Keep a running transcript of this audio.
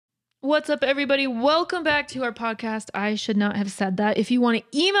What's up, everybody? Welcome back to our podcast. I should not have said that. If you want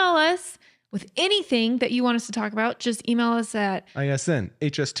to email us with anything that you want us to talk about, just email us at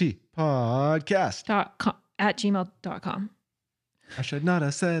ISNHST podcast at gmail.com. I should not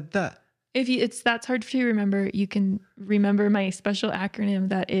have said that. If that's hard to remember, you can remember my special acronym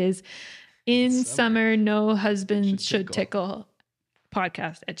that is in summer no husband should tickle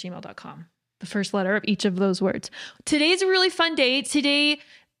podcast at gmail.com. The first letter of each of those words. Today's a really fun day.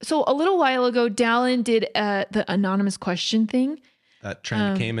 So a little while ago, Dallin did the anonymous question thing. That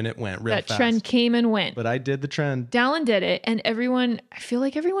trend came and it went real fast. That trend came and went. But I did the trend. Dallin did it, and I feel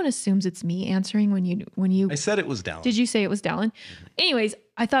like everyone assumes it's me answering when you. I said it was Dallin. Did you say it was Dallin? Mm-hmm. Anyways,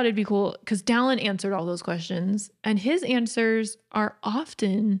 I thought it'd be cool because Dallin answered all those questions, and his answers are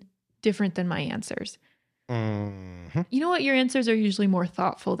often different than my answers. Mm-hmm. You know what? Your answers are usually more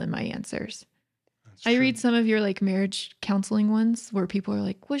thoughtful than my answers. I read some of your like marriage counseling ones where people are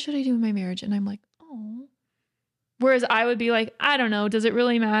like, what should I do in my marriage? And I'm like, oh. Whereas I would be like, I don't know. Does it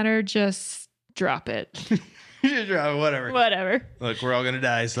really matter? Just drop it. Whatever. Look, we're all going to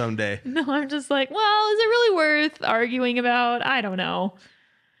die someday. No, I'm just like, well, is it really worth arguing about? I don't know.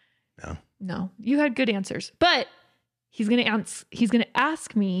 No, you had good answers, but he's going to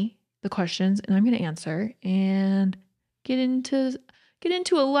ask me the questions and I'm going to answer and get into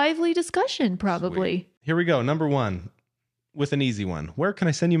a lively discussion, probably. Sweet. Here we go. Number 1, with an easy one. Where can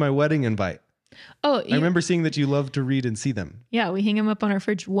I send you my wedding invite? Oh, I remember seeing that you love to read and see them. Yeah, we hang them up on our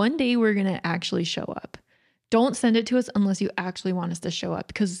fridge. One day we're going to actually show up. Don't send it to us unless you actually want us to show up,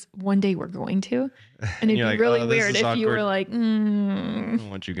 because one day we're going to. And it'd be like, really weird if you were like, I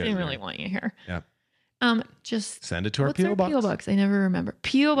don't want you guys. I didn't really want you here. Yeah. Just send it to our P.O. box. P.O. box? I never remember.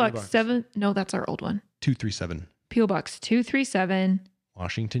 P.O. box 7. No, that's our old one. 237. P.O. box 237.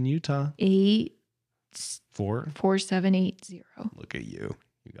 Washington, Utah. 4780. Look at you.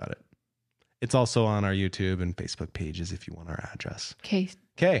 You got it. It's also on our YouTube and Facebook pages if you want our address.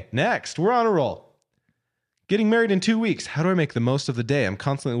 Okay, next. We're on a roll. Getting married in 2 weeks. How do I make the most of the day? I'm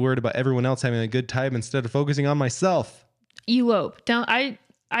constantly worried about everyone else having a good time instead of focusing on myself. Elope.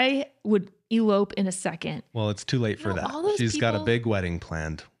 I would elope in a second. Well, it's too late for that. She's got a big wedding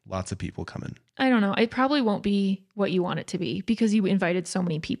planned. Lots of people coming. I don't know. It probably won't be what you want it to be because you invited so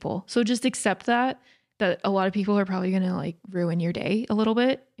many people. So just accept that a lot of people are probably going to like ruin your day a little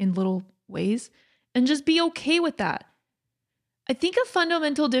bit in little ways, and just be okay with that. I think a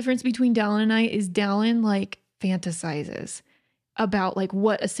fundamental difference between Dallin and I is Dallin like fantasizes about like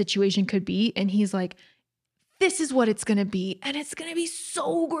what a situation could be. And he's like, this is what it's going to be. And it's going to be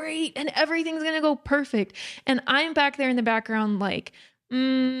so great. And everything's going to go perfect. And I'm back there in the background like,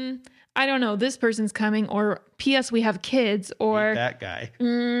 I don't know, this person's coming, or P.S. we have kids, or that guy,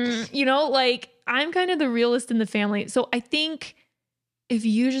 like I'm kind of the realist in the family. So I think if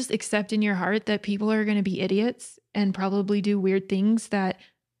you just accept in your heart that people are going to be idiots and probably do weird things that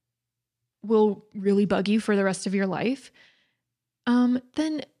will really bug you for the rest of your life,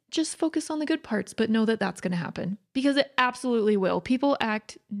 then just focus on the good parts, but know that that's going to happen, because it absolutely will. People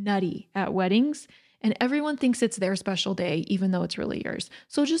act nutty at weddings. And everyone thinks it's their special day, even though it's really yours.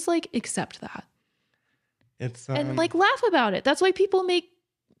 So just like accept that. And like laugh about it. That's why people make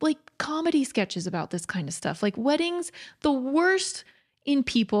like comedy sketches about this kind of stuff. Like weddings, the worst in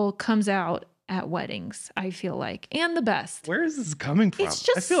people comes out at weddings, I feel like, and the best. Where is this coming from? It's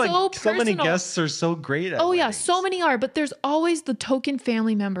just I feel so like so many guests are so great at weddings. Yeah, so many are, but there's always the token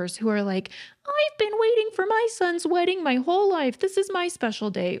family members who are like, I've been waiting for my son's wedding my whole life. This is my special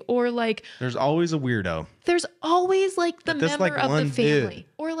day. Or like, there's always a weirdo. There's always like the member of the family. Dude.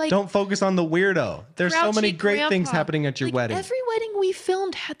 Or like, don't focus on the weirdo. There's so many great things happening at your wedding. Every wedding we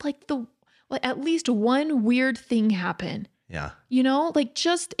filmed had like at least one weird thing happen. Yeah. Like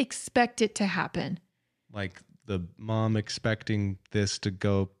just expect it to happen. Like the mom expecting this to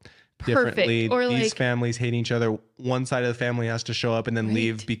go differently. Or these families hating each other. One side of the family has to show up and then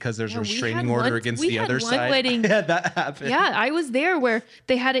leave because there's a restraining order against the other side. Wedding, yeah, that happened. Yeah, I was there where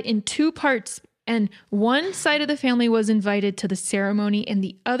they had it in 2 parts. And one side of the family was invited to the ceremony and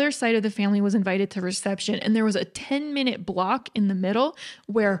the other side of the family was invited to reception. And there was a 10-minute block in the middle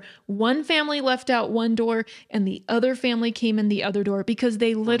where one family left out one door and the other family came in the other door because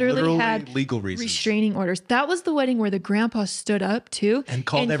they literally had legal reasons, restraining orders. That was the wedding where the grandpa stood up too. And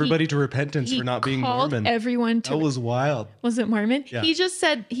called everybody to repentance for not being Mormon. Everyone to, that was wild. Was it Mormon? Yeah. He just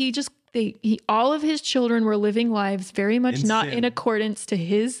said, all of his children were living lives very much not in accordance to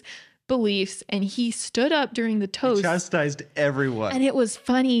his beliefs, and he stood up during the toast. He chastised everyone. And it was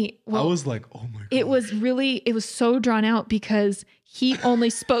funny. Well, I was like, oh my God. It was so drawn out because he only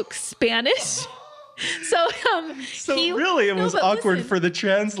spoke Spanish. So really, it was awkward for the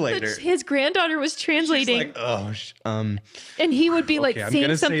translator. His granddaughter was translating. She's like, and he would be like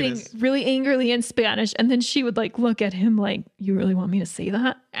saying something really angrily in Spanish, and then she would like look at him like, "You really want me to say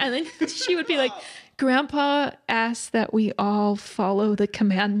that?" And then she would be like, "Grandpa asked that we all follow the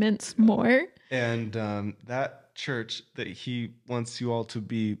commandments more." And that church that he wants you all to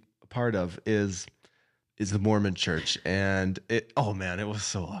be a part of is the Mormon church. And it was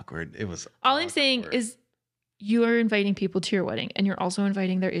so awkward. It was all awkward. I'm saying is you are inviting people to your wedding, and you're also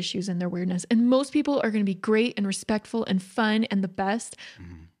inviting their issues and their weirdness. And most people are going to be great and respectful and fun and the best.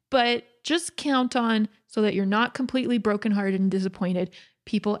 Mm-hmm. But just count on, so that you're not completely brokenhearted and disappointed,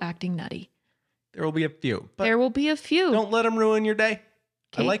 people acting nutty. There will be a few. But there will be a few. Don't let them ruin your day.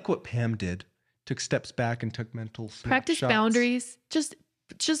 Okay. I like what Pam did. Took steps back and took mental practice shots. Boundaries.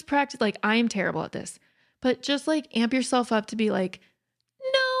 Just practice. Like, I am terrible at this. But just like amp yourself up to be like,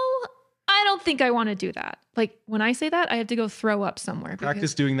 no, I don't think I want to do that. Like, when I say that, I have to go throw up somewhere.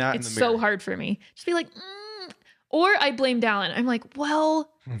 Practice doing that in the mirror. It's so hard for me. Just be like, Or I blame Dallin. I'm like,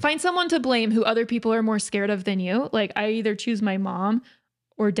 well, find someone to blame who other people are more scared of than you. Like, I either choose my mom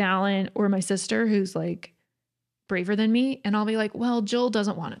or Dallin or my sister, who's like braver than me. And I'll be like, well, Jill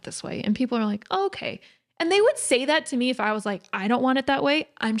doesn't want it this way. And people are like, oh, okay. And they would say that to me if I was like, I don't want it that way.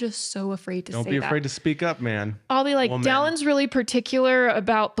 I'm just so afraid to say that. Don't be afraid to speak up, man. I'll be like, Dallin's really particular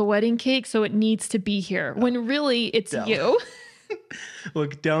about the wedding cake, so it needs to be here. When really it's you.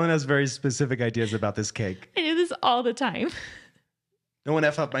 Look, Dallin has very specific ideas about this cake. I do this all the time. No one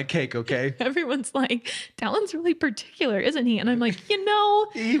F up my cake, okay? Everyone's like, Dallin's really particular, isn't he? And I'm like,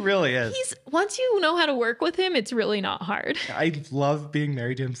 he really is. Once you know how to work with him, it's really not hard. I love being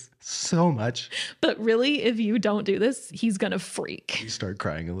married to him so much. But really, if you don't do this, he's going to freak. You start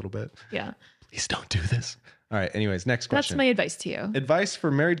crying a little bit. Yeah. Please don't do this. All right. Anyways, next question. That's my advice to you. Advice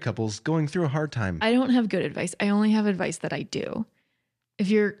for married couples going through a hard time. I don't have good advice. I only have advice that I do. If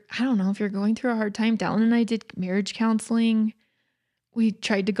you're going through a hard time, Dallin and I did marriage counseling. We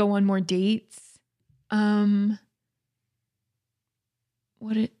tried to go on more dates. Sometimes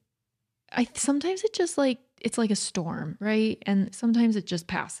it just like, it's like a storm, right? And sometimes it just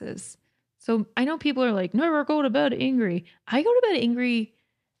passes. So I know people are like, never go to bed angry. I go to bed angry.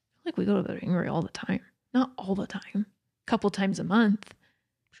 Like, we go to bed angry all the time. Not all the time. A couple times a month.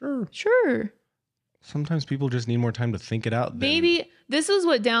 Sure. Sometimes people just need more time to think it out. Maybe this is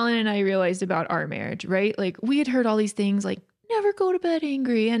what Dallin and I realized about our marriage, right? Like, we had heard all these things like, never go to bed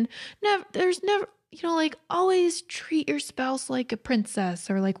angry, and there's never, like, always treat your spouse like a princess,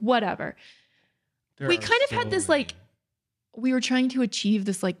 or like whatever. We kind of had this like, we were trying to achieve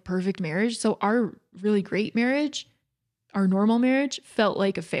this like perfect marriage. So our really great marriage, our normal marriage, felt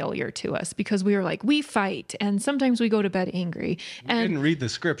like a failure to us because we were like, we fight and sometimes we go to bed angry. We didn't read the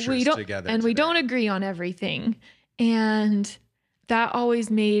scriptures together. And we don't agree on everything. And that always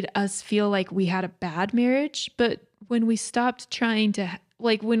made us feel like we had a bad marriage. But when we stopped trying to,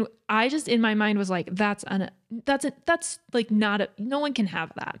 like, when I just in my mind was like, that's like not no one can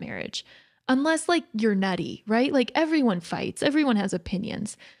have that marriage unless like you're nutty, right? Like, everyone fights, everyone has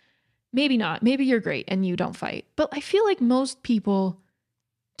opinions. Maybe not. Maybe you're great and you don't fight. But I feel like most people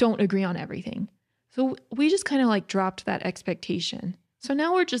don't agree on everything. So we just kind of like dropped that expectation. So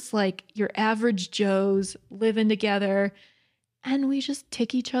now we're just like your average Joes living together, and we just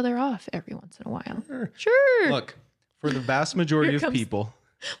tick each other off every once in a while. Sure. Look, for the vast majority of people.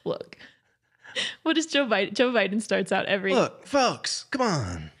 Look, what is Joe Biden? Joe Biden starts out every. Look, folks, come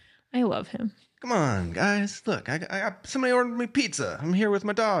on. I love him. Come on, guys. Look, I got somebody ordered me pizza. I'm here with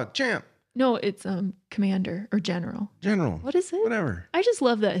my dog, Champ. No, it's Commander or General. General. What is it? Whatever. I just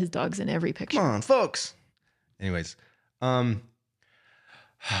love that his dog's in every picture. Come on, folks. Anyways,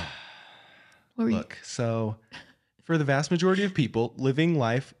 look, so for the vast majority of people, living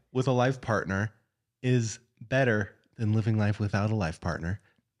life with a life partner is better than living life without a life partner.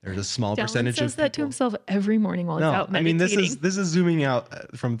 There's a small percentage of people. He says that to himself every morning while he's out meditating. I mean, this is zooming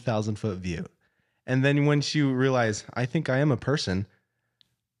out from 1,000-foot view. And then once you realize, I think I am a person,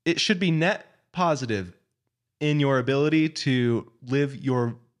 it should be net positive in your ability to live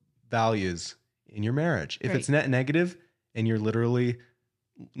your values in your marriage. If it's net negative and you're literally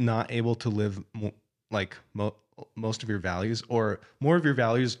not able to live like most of your values, or more of your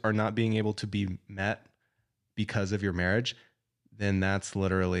values are not being able to be met because of your marriage, then that's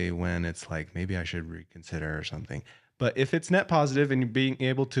literally when it's like, maybe I should reconsider or something. But if it's net positive and you're being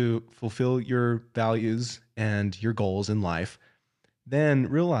able to fulfill your values and your goals in life, then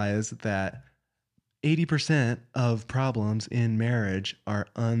realize that 80% of problems in marriage are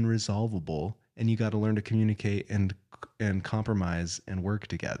unresolvable and you got to learn to communicate and compromise and work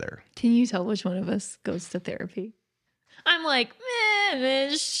together. Can you tell which one of us goes to therapy? I'm like,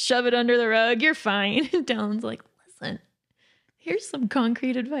 just shove it under the rug. You're fine. Dallyn's like, listen, here's some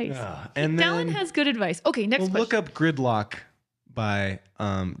concrete advice. And Dallyn has good advice. Okay, next question. Look up Gridlock by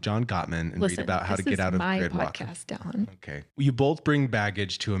John Gottman and read about how to get out of gridlock. My podcast, Dallyn. Okay. You both bring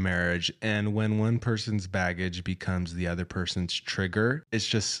baggage to a marriage, and when one person's baggage becomes the other person's trigger, it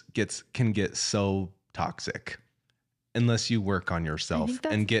just can get so toxic unless you work on yourself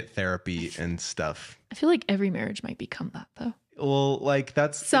and get therapy and stuff. I feel like every marriage might become that though. Well, like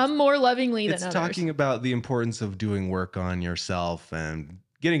some more lovingly than others. It's talking about the importance of doing work on yourself and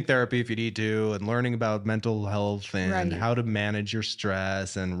getting therapy if you need to, and learning about mental health and how to manage your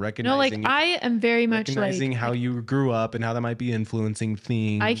stress and recognizing. I am very much recognizing how you grew up and how that might be influencing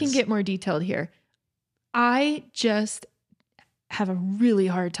things. I can get more detailed here. I just have a really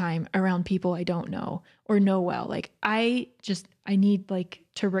hard time around people I don't know or know well. Like I need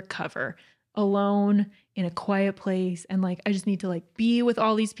to recover alone in a quiet place. And I just need to be with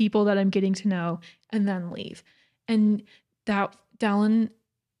all these people that I'm getting to know and then leave. And that Dallyn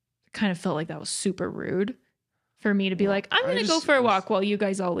kind of felt like that was super rude for me to be I'm going to go for a walk while you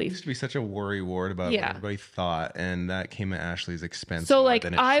guys all leave. It used to be such a worry ward about what everybody thought. And that came at Ashley's expense. So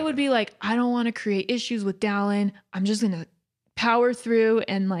I would be I don't want to create issues with Dallyn. I'm just going to power through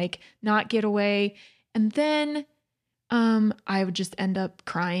and not get away. And then I would just end up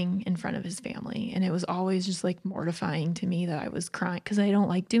crying in front of his family. And it was always just mortifying to me that I was crying because I don't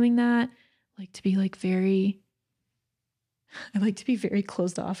like doing that. I like to be very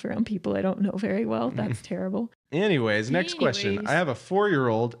closed off around people I don't know very well. That's terrible. Anyways, next question. I have a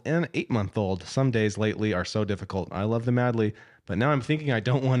 4-year-old and an 8-month-old. Some days lately are so difficult. I love them madly, but now I'm thinking I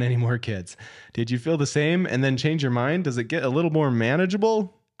don't want any more kids. Did you feel the same and then change your mind? Does it get a little more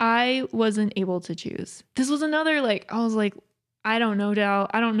manageable? I wasn't able to choose. This was another, I was I don't know, Dal.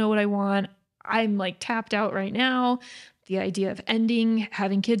 I don't know what I want. I'm tapped out right now. The idea of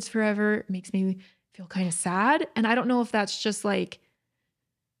having kids forever makes me feel kind of sad. And I don't know if that's just I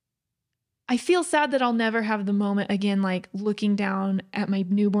feel sad that I'll never have the moment again, looking down at my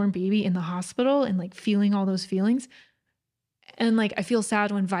newborn baby in the hospital and feeling all those feelings. And I feel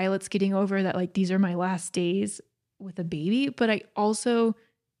sad when Violet's getting over that, these are my last days with a baby. But I also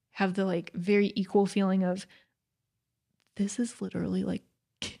have the very equal feeling of this is literally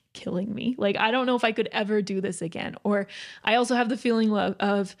killing me. I don't know if I could ever do this again. Or I also have the feeling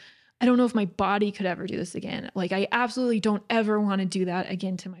of I don't know if my body could ever do this again. I absolutely don't ever want to do that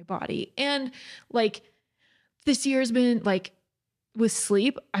again to my body. And this year has been with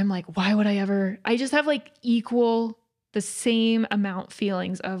sleep, I'm why would I ever? I just have equal the same amount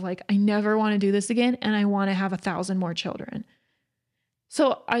feelings of I never want to do this again. And I want to have 1,000 more children.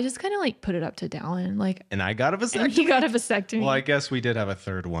 So I just kind of put it up to Dallyn. And I got a vasectomy. And he got a vasectomy. Well, I guess we did have a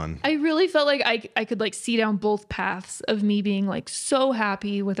third one. I really felt I could see down both paths of me being so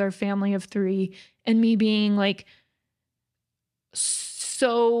happy with our family of 3 and me being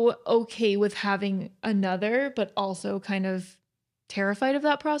so okay with having another, but also kind of terrified of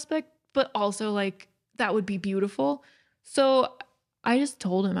that prospect, but also that would be beautiful. So I just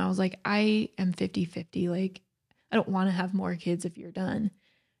told him, I was I am 50-50. I don't want to have more kids if you're done,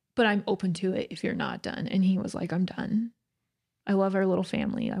 but I'm open to it if you're not done. And he was I'm done. I love our little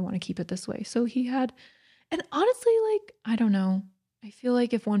family. I want to keep it this way. So he had, and honestly, I don't know. I feel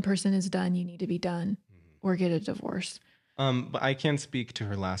if one person is done, you need to be done or get a divorce. But I can speak to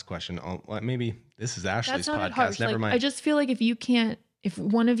her last question. Maybe this is Ashley's podcast. Harsh. Never mind. I just feel if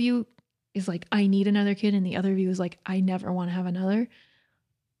one of you is I need another kid and the other of you is I never want to have another,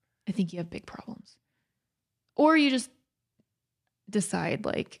 I think you have big problems. Or you just decide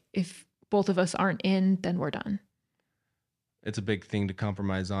if both of us aren't in, then we're done. It's a big thing to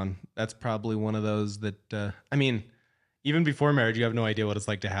compromise on. That's probably one of those that, even before marriage, you have no idea what it's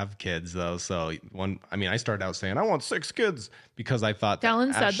like to have kids though. So I started out saying I want 6 kids because I thought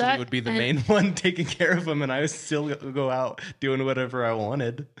Dallyn that Ashley would be the main one taking care of them. And I would still go out doing whatever I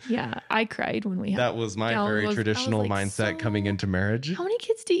wanted. Yeah. I cried when we had. That was my very traditional mindset coming into marriage. How many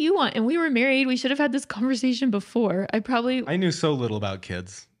kids do you want? And we were married. We should have had this conversation before. I knew so little about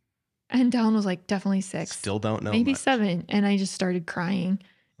kids. And Dallyn was definitely 6. Still don't know. Maybe much. 7. And I just started crying.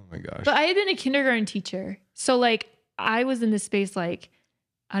 Oh my gosh. But I had been a kindergarten teacher. So I was in this space I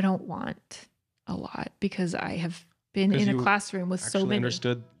don't want a lot because I have been in a classroom with so many.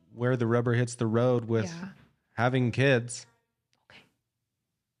 Understood where the rubber hits the road with having kids. Okay.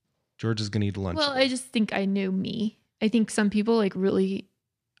 George is going to eat lunch. Well, I just think I knew me. I think some people really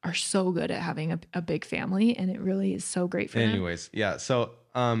are so good at having a big family and it really is so great for them. Anyways, yeah. So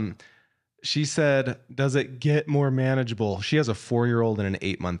She said, does it get more manageable? She has a 4-year-old and an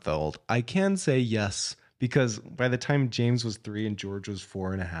 8-month-old. I can say yes, because by the time James was 3 and George was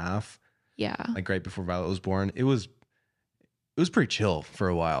 4.5, yeah, like right before Violet was born, it was pretty chill for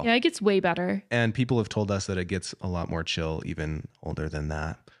a while. Yeah, it gets way better. And people have told us that it gets a lot more chill even older than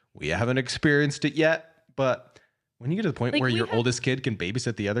that. We haven't experienced it yet, but when you get to the point where your oldest kid can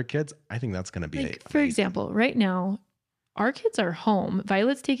babysit the other kids, I think that's going to be for example, right now, our kids are home.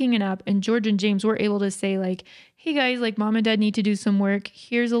 Violet's taking a nap, and George and James were able to say like, hey guys, like mom and dad need to do some work.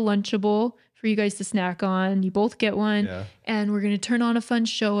 Here's a Lunchable for you guys to snack on. You both get one. Yeah. And we're going to turn on a fun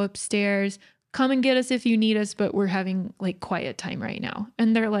show upstairs. Come and get us if you need us, but we're having like quiet time right now.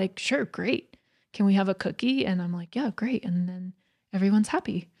 And they're like, sure, great. Can we have a cookie? And I'm like, yeah, great. And then everyone's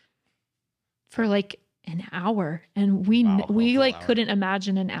happy for like an hour. And we like hour. Couldn't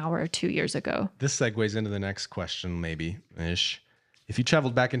imagine an hour 2 years ago. This segues into the next question, maybe ish. If you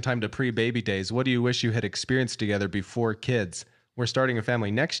traveled back in time to pre-baby days, what do you wish you had experienced together before kids? We're starting a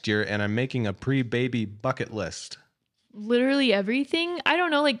family next year, and I'm making a pre-baby bucket list. Literally everything. I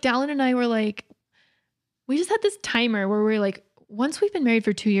don't know. Like Dallin and I were like, we just had this timer where we're like, once we've been married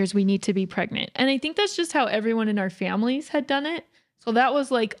for 2 years, we need to be pregnant. And I think that's just how everyone in our families had done it. So that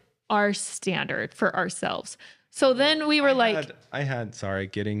was like our standard for ourselves. So then we were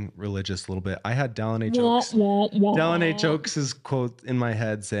getting religious a little bit. I had Dallin H. Oaks. Dallin H. Oaks' quote in my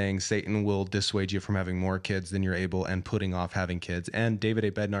head saying, Satan will dissuade you from having more kids than you're able and putting off having kids. And David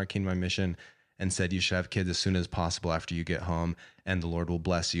A. Bednar came to my mission and said you should have kids as soon as possible after you get home, and the Lord will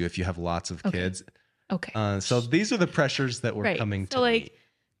bless you if you have lots of kids. Okay. So these are the pressures that were coming to like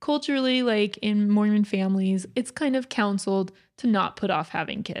culturally, like in Mormon families, it's kind of counseled to not put off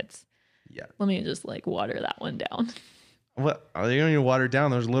having kids. Yeah. Let me just like water that one down. What? You don't need to water it down.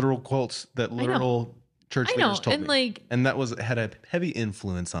 There's literal quotes that literal church leaders told and me. Like, and that had a heavy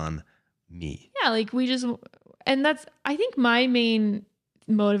influence on me. Yeah. Like I think my main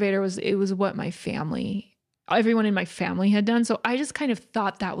motivator was what my family, everyone in my family had done. So I just kind of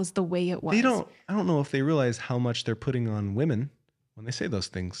thought that was the way it was. I don't know if they realize how much they're putting on women when they say those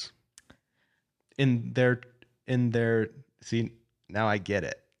things. See, now I get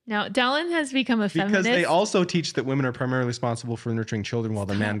it. Now, Dallin has become a feminist. Because they also teach that women are primarily responsible for nurturing children while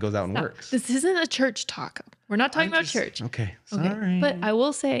the man goes out and works. This isn't a church talk. We're not talking about church. Okay, sorry. Okay. But I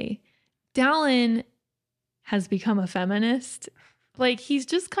will say, Dallin has become a feminist. Like, he's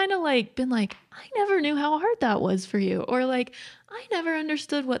just kind of like been like, I never knew how hard that was for you. Or like, I never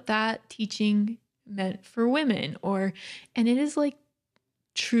understood what that teaching meant for women. And it is like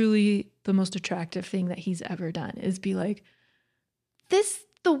truly the most attractive thing that he's ever done is be like,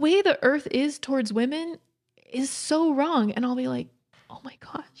 the way the earth is towards women is so wrong. And I'll be like, oh my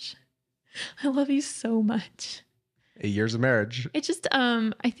gosh, I love you so much. 8 years of marriage. It just,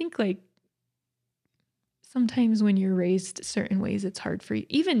 I think like sometimes when you're raised certain ways, it's hard for you.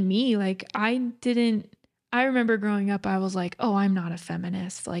 Even me, like I remember growing up, I was like, oh, I'm not a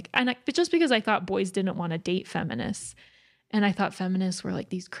feminist. Like, but just because I thought boys didn't want to date feminists and I thought feminists were like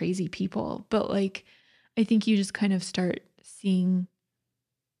these crazy people, but like, I think you just kind of start seeing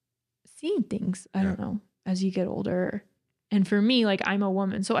things, I don't know, as you get older. And for me, like I'm a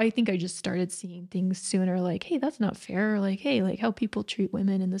woman. So I think I just started seeing things sooner like, hey, that's not fair. Or like, hey, like how people treat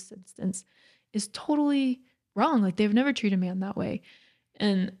women in this instance is totally wrong. Like they've never treated a man that way.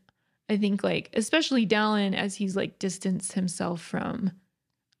 And I think like, especially Dallin, as he's like distanced himself from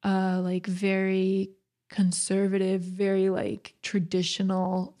like very conservative, very like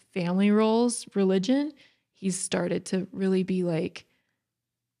traditional family roles, religion, he's started to really be like,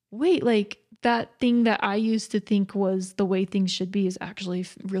 wait, like that thing that I used to think was the way things should be is actually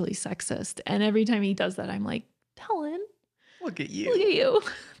really sexist. And every time he does that, I'm like, Dallin, look at you. Look at you.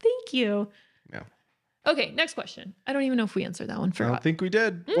 Thank you. Yeah. Okay, next question. I don't even know if we answered that one. I don't think we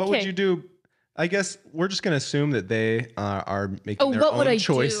did. Okay. What would you do? I guess we're just going to assume that they are making their own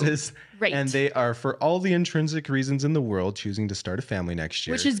choices. Right. And they are, for all the intrinsic reasons in the world, choosing to start a family next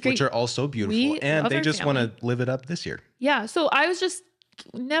year. Which is great. Which are also beautiful. And they just want to live it up this year. Yeah. So I was just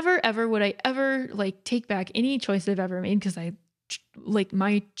never, ever would I ever like take back any choice I've ever made because I like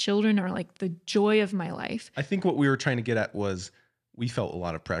my children are like the joy of my life. I think what we were trying to get at was we felt a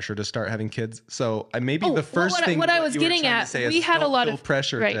lot of pressure to start having kids. So the first thing I was getting at, we had a lot of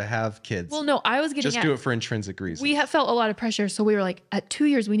pressure to have kids. Well, no, I was getting just do it for intrinsic reasons. We felt a lot of pressure. So we were like, at 2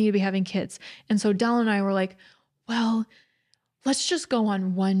 years, we need to be having kids. And so Dallin and I were like, well, let's just go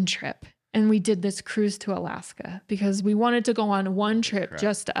on one trip. And we did this cruise to Alaska because we wanted to go on one trip,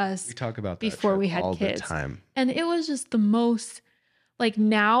 just us. We talk about that before we had all kids. The time. And it was just the most, like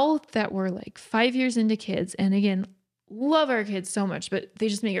now that we're like 5 years into kids, and again, love our kids so much, but they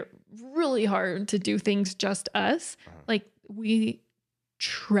just make it really hard to do things just us. Like we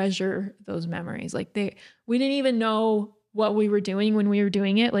treasure those memories. Like we didn't even know what we were doing when we were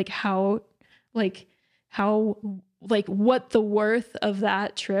doing it. Like how what the worth of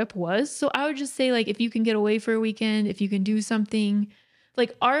that trip was. So I would just say, like, if you can get away for a weekend, if you can do something,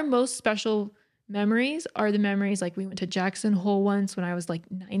 like our most special memories are the memories. Like we went to Jackson Hole once when I was like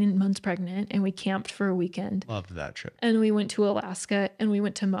 9 months pregnant and we camped for a weekend. Loved that trip. And we went to Alaska and we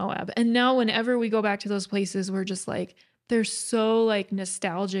went to Moab. And now whenever we go back to those places, we're just like, they're so like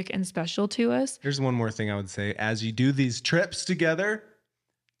nostalgic and special to us. Here's one more thing I would say. As you do these trips together,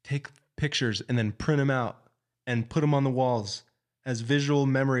 take pictures and then print them out and put them on the walls as visual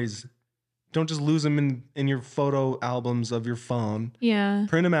memories. Don't just lose them in your photo albums of your phone. Yeah.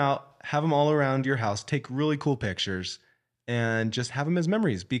 Print them out, have them all around your house, take really cool pictures, and just have them as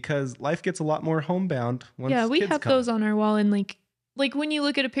memories, because life gets a lot more homebound once we kids have come. those on our wall. And like when you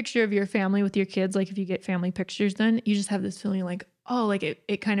look at a picture of your family with your kids, like if you get family pictures done, you just have this feeling like, oh, like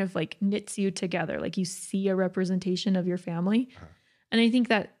it kind of like knits you together. Like you see a representation of your family. And I think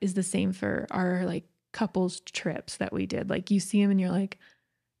that is the same for our like couples trips that we did. Like you see them and you're like,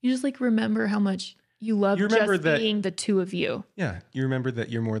 you just like remember how much you love just being the two of you. Yeah. You remember that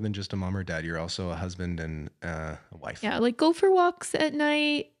you're more than just a mom or dad. You're also a husband and a wife. Yeah. Like go for walks at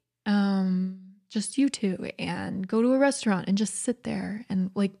night. Just you two, and go to a restaurant and just sit there. And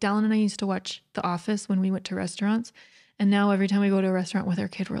like Dallin and I used to watch The Office when we went to restaurants. And now every time we go to a restaurant with our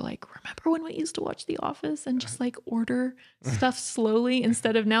kid, we're like, remember when we used to watch The Office and just like order stuff slowly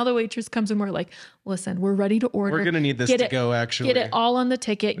instead of now the waitress comes and we're like, listen, we're ready to order. We're going to need this to go, actually. Get it all on the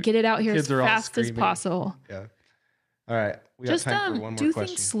ticket. Get it out here as fast as possible. Yeah. All right. We just got time for one more do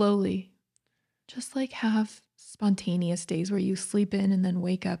question. Things slowly. Just like have spontaneous days where you sleep in and then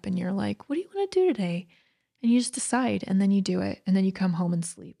wake up and you're like, what do you want to do today? And you just decide and then you do it and then you come home and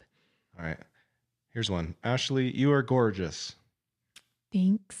sleep. All right. Here's one. Ashley, you are gorgeous.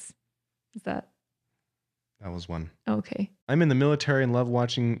 Thanks. Is that? That was one. Okay. I'm in the military and love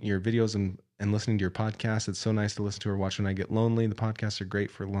watching your videos and listening to your podcast. It's so nice to listen to or watch when I get lonely. The podcasts are great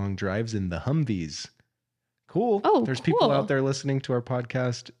for long drives in the Humvees. Cool. Oh, There's people out there listening to our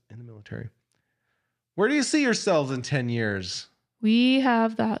podcast in the military. Where do you see yourselves in 10 years? We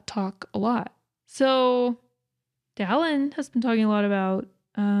have that talk a lot. So Dallin has been talking a lot about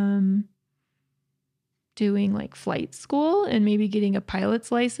doing like flight school and maybe getting a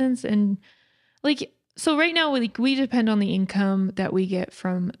pilot's license. And like, so right now we depend on the income that we get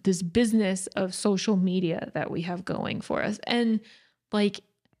from this business of social media that we have going for us. And like,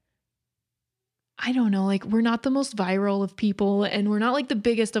 I don't know, like we're not the most viral of people and we're not like the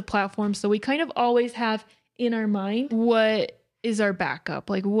biggest of platforms. So we kind of always have in our mind, what is our backup?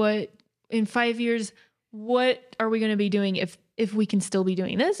 Like what in 5 years, what are we going to be doing if we can still be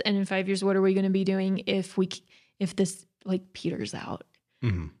doing this? And in 5 years, what are we going to be doing if this like peters out?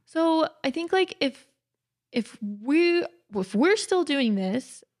 Mm-hmm. So I think like if we're still doing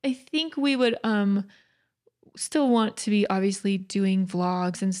this, I think we would still want to be obviously doing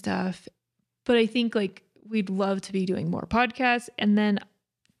vlogs and stuff. But I think like we'd love to be doing more podcasts. And then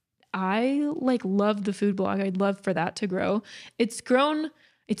I like love the food blog. I'd love for that to grow. It's grown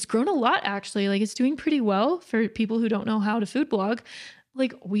a lot actually. Like it's doing pretty well for people who don't know how to food blog.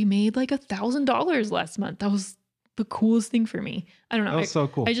 Like we made like $1,000 last month. That was the coolest thing for me. I don't know. That was so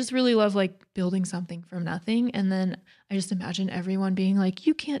cool. I just really love like building something from nothing. And then I just imagine everyone being like,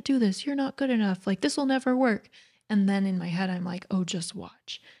 you can't do this. You're not good enough. Like this will never work. And then in my head, I'm like, oh, just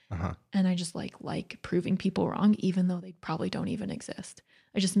watch. And I just like proving people wrong, even though they probably don't even exist.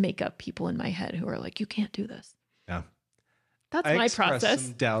 I just make up people in my head who are like, you can't do this. Yeah. That's my process.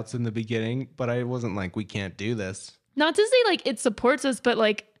 Some doubts in the beginning, but I wasn't like, we can't do this. Not to say like it supports us, but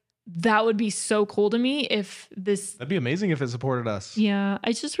like that would be so cool to me if this. That'd be amazing if it supported us. Yeah.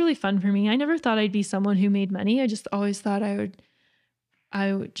 It's just really fun for me. I never thought I'd be someone who made money. I just always thought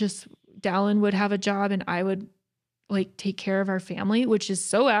Dallin would have a job and I would like take care of our family, which is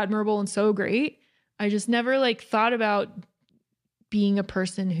so admirable and so great. I just never like thought about being a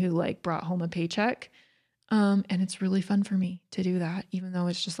person who like brought home a paycheck. And it's really fun for me to do that, even though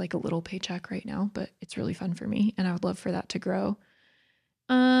it's just like a little paycheck right now, but it's really fun for me. And I would love for that to grow.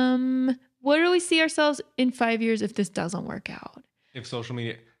 Where do we see ourselves in 5 years if this doesn't work out? If social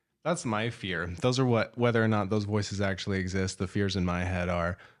media, that's my fear. Those are whether or not those voices actually exist. The fears in my head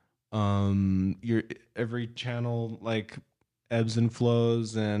are, every channel like ebbs and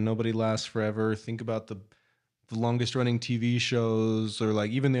flows and nobody lasts forever. Think about the longest running TV shows, or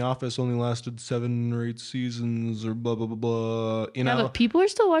like even The Office only lasted 7 or 8 seasons, or blah, blah, blah, blah. You know, but people are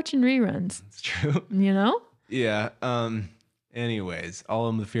still watching reruns. It's true. You know? Yeah. Anyways, all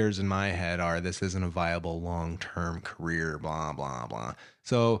of the fears in my head are this isn't a viable long-term career, blah, blah, blah.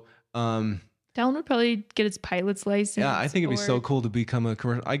 So, Dallin would probably get his pilot's license. Yeah, I think it'd be so cool to become a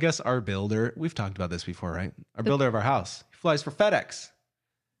commercial. I guess our builder, we've talked about this before, right? Our builder of our house, he flies for FedEx.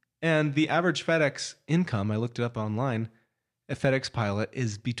 And the average FedEx income, I looked it up online, a FedEx pilot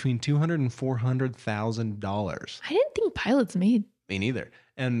is between $200,000 and $400,000. I didn't think pilots made. Me neither.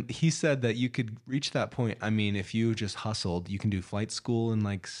 And he said that you could reach that point. I mean, if you just hustled, you can do flight school in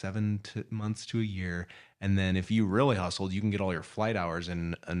like 7 months to a year. And then if you really hustled, you can get all your flight hours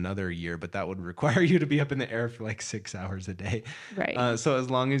in another year, but that would require you to be up in the air for like 6 hours a day. Right. So as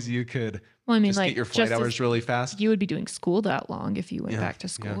long as you could just get your flight hours really fast. You would be doing school that long if you went back to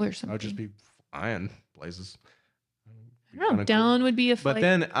school or something. I would just be flying places. I don't know. Dallin would be a flight. But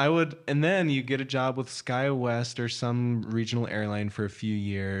then and then you get a job with SkyWest or some regional airline for a few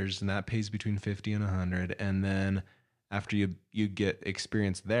years, and that pays between 50 and 100. And then after you get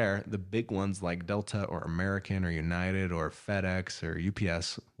experience there, the big ones like Delta or American or United or FedEx or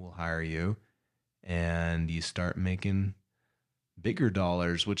UPS will hire you, and you start making bigger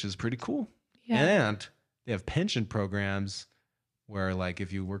dollars, which is pretty cool. Yeah. And they have pension programs where, like,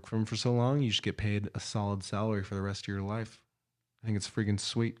 if you work for them for so long, you just get paid a solid salary for the rest of your life. I think it's freaking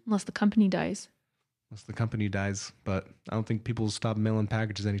sweet. Unless the company dies. But I don't think people will stop mailing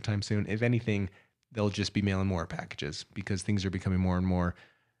packages anytime soon. If anything, they'll just be mailing more packages because things are becoming more and more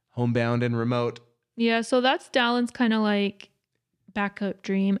homebound and remote. Yeah, so that's Dallin's kind of like backup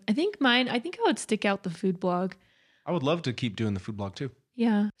dream. I think I would stick out the food blog. I would love to keep doing the food blog too.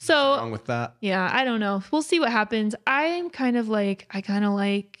 Yeah. So what's wrong with that? Yeah, I don't know. We'll see what happens. I kind of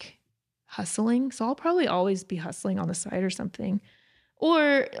like hustling. So I'll probably always be hustling on the side or something.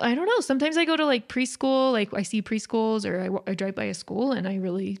 Or I don't know. Sometimes I go to like preschool, like I see preschools or I drive by a school and I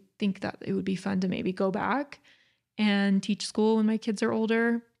really think that it would be fun to maybe go back and teach school when my kids are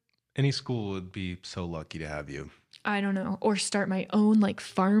older. Any school would be so lucky to have you. I don't know. Or start my own like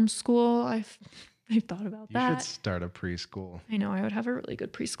farm school. I've thought about that. You should start a preschool. I know. I would have a really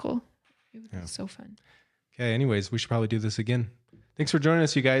good preschool. It would be so fun. Okay. Anyways, we should probably do this again. Thanks for joining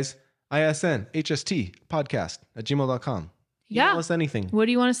us, you guys. ISN podcast at gmail.com. Yeah. Email us anything. What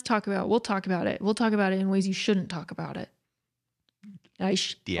do you want us to talk about? We'll talk about it. We'll talk about it in ways you shouldn't talk about it.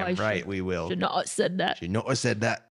 Damn right we will. Should not have said that. Should not have said that.